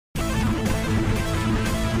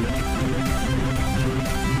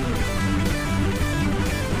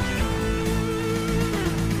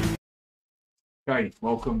Okay,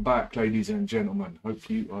 welcome back, ladies and gentlemen. Hope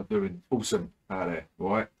you are doing awesome out there, all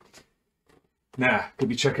right? Now, could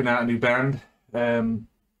be checking out a new band,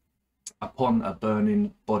 Upon a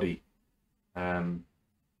Burning Body.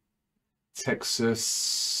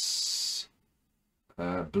 Texas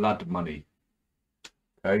Blood Money.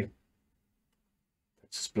 Okay,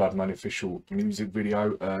 Texas Blood Money official music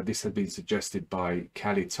video. This has been suggested by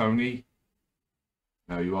Cali Tony.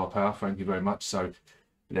 No, you are, pal. Thank you very much. So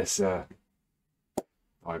let's dive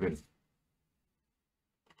in.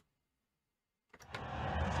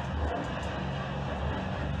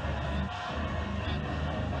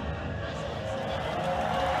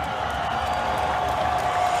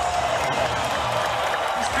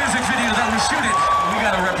 Shooting. We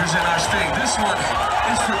gotta represent our state. This one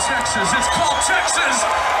is for Texas. It's called Texas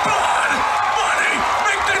Blood Money.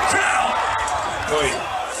 Make them count. Wait.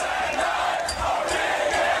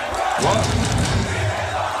 What?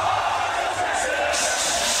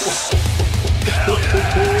 Hell yeah.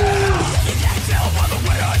 You can't tell by the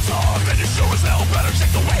way I talk, and you sure as hell better check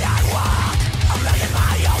the way I walk. I'm laying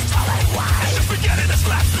my own telling why. Just beginning to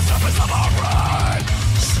scratch the surface of our ride.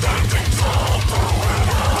 Standing tall through it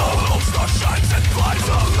all. Star shines and flies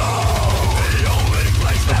alone. The only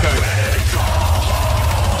place that we call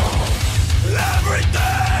home.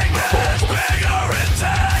 Everything is bigger in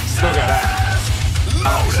Texas. Look at that.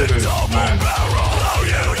 Loaded double barrel, blow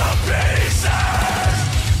you to pieces.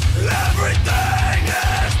 Everything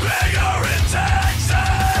is bigger in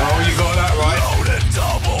Texas. Oh, you got that right. Loaded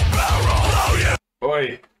double barrel, blow you.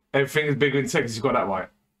 Oi, everything is bigger in Texas. You got that right.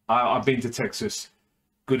 I've been to Texas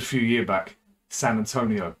good few years back. San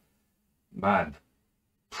Antonio. Man,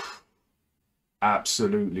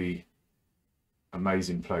 absolutely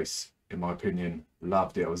amazing place, in my opinion.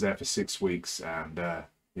 Loved it. I was there for 6 weeks and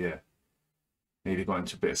yeah, nearly got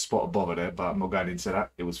into a bit of spot of bother there, but I'm not going into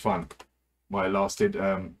that. It was fun while it lasted.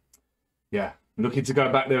 Yeah, looking to go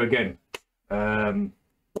back there again.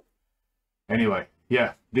 Anyway,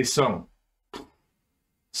 yeah, this song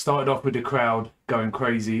started off with the crowd going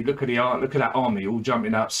crazy. Look at the art. Look at that army all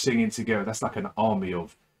jumping up, singing together. That's like an army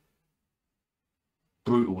of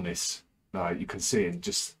brutalness. You can see it.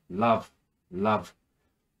 Just love the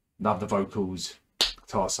vocals,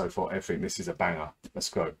 guitar, so far, everything. This is a banger. Let's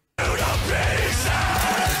go.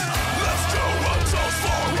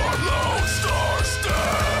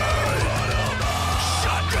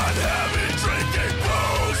 Shotgun heavy drinking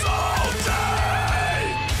booze all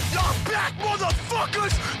day. You're back,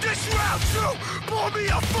 motherfuckers. This round two, pour me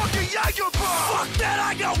a fucking Jaeger bomb. Fuck that,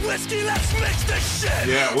 I got whiskey. Let's mix this shit.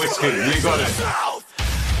 Yeah, whiskey. You got it.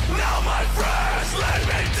 Now my friends let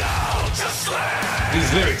me down to sleep.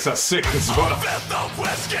 These lyrics are sick as well. I'll the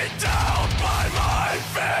whiskey down by my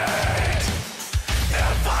feet.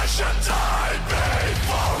 If I should die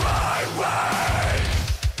before I wait,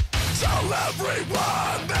 tell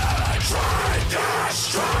everyone that I tried the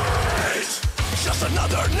street. Just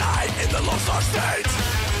another night in the Lone Star State.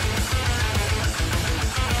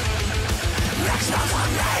 Next time on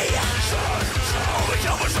me, all the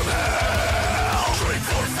cowboys from hell. Drink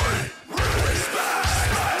for free. Respect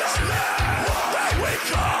the land that we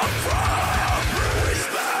come from.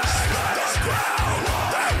 Respect the ground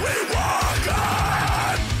that we walk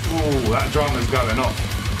on. Ooh, that drama's going off.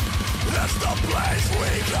 That's the place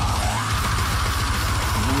we go.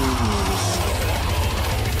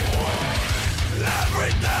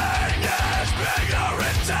 Everything is bigger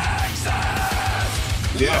in Texas.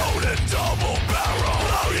 Yeah. Loaded double barrel,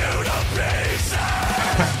 blow you to pieces.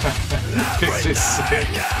 This is sick.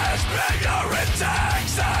 Everything is bigger in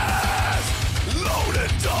Texas.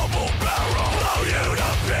 Loaded double barrel, blow you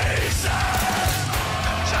to pieces.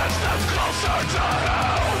 Just them closer to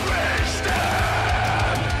how we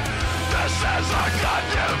stand. This is a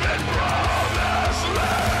God-given promised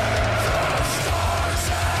land. The stars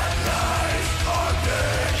at night are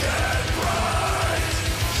big and bright,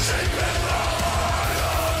 shaping the heart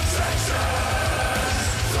of Texas.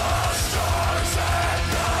 The stars at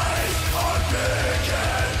night are big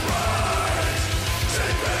and bright,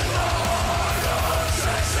 shaping the heart of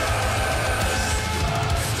Texas.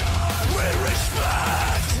 We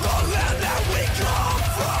respect the land that we come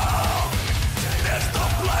from. It's the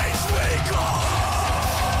place we go.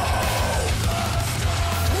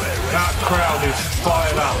 That crowd is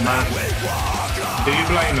fired up, man. Do you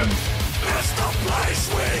blame them? It's the place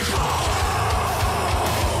we go.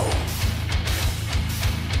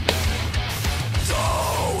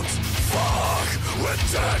 Don't fuck with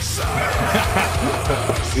Texas.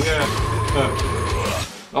 Yeah.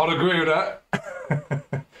 I'd agree with that.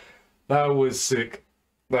 That was sick.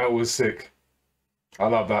 That was sick. I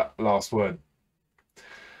love that last word.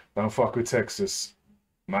 Don't fuck with Texas,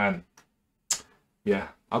 man. Yeah,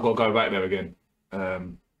 I've got to go back there again.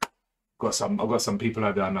 I've got some people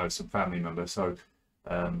over there I know, some family members. So,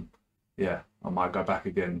 yeah, I might go back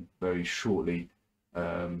again very shortly.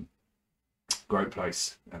 Great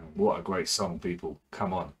place. And what a great song, people.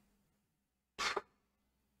 Come on.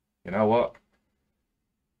 You know what?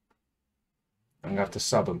 I'm going to have to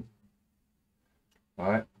sub them.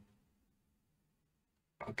 All right?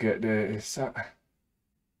 I'll get there. Is that...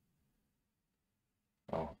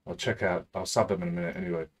 Oh, I'll check out. I'll sub them in a minute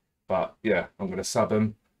anyway. But yeah, I'm going to sub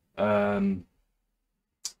them and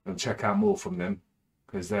check out more from them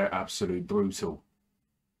because they're absolutely brutal.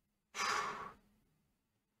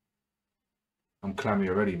 I'm clammy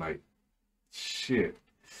already, mate. Shit.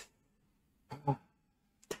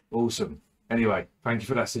 Awesome. Anyway, thank you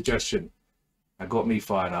for that suggestion. That got me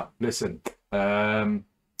fired up. Listen,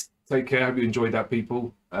 take care. Hope you enjoyed that,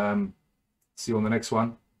 people. See you on the next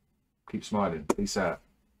one. Keep smiling. Peace out.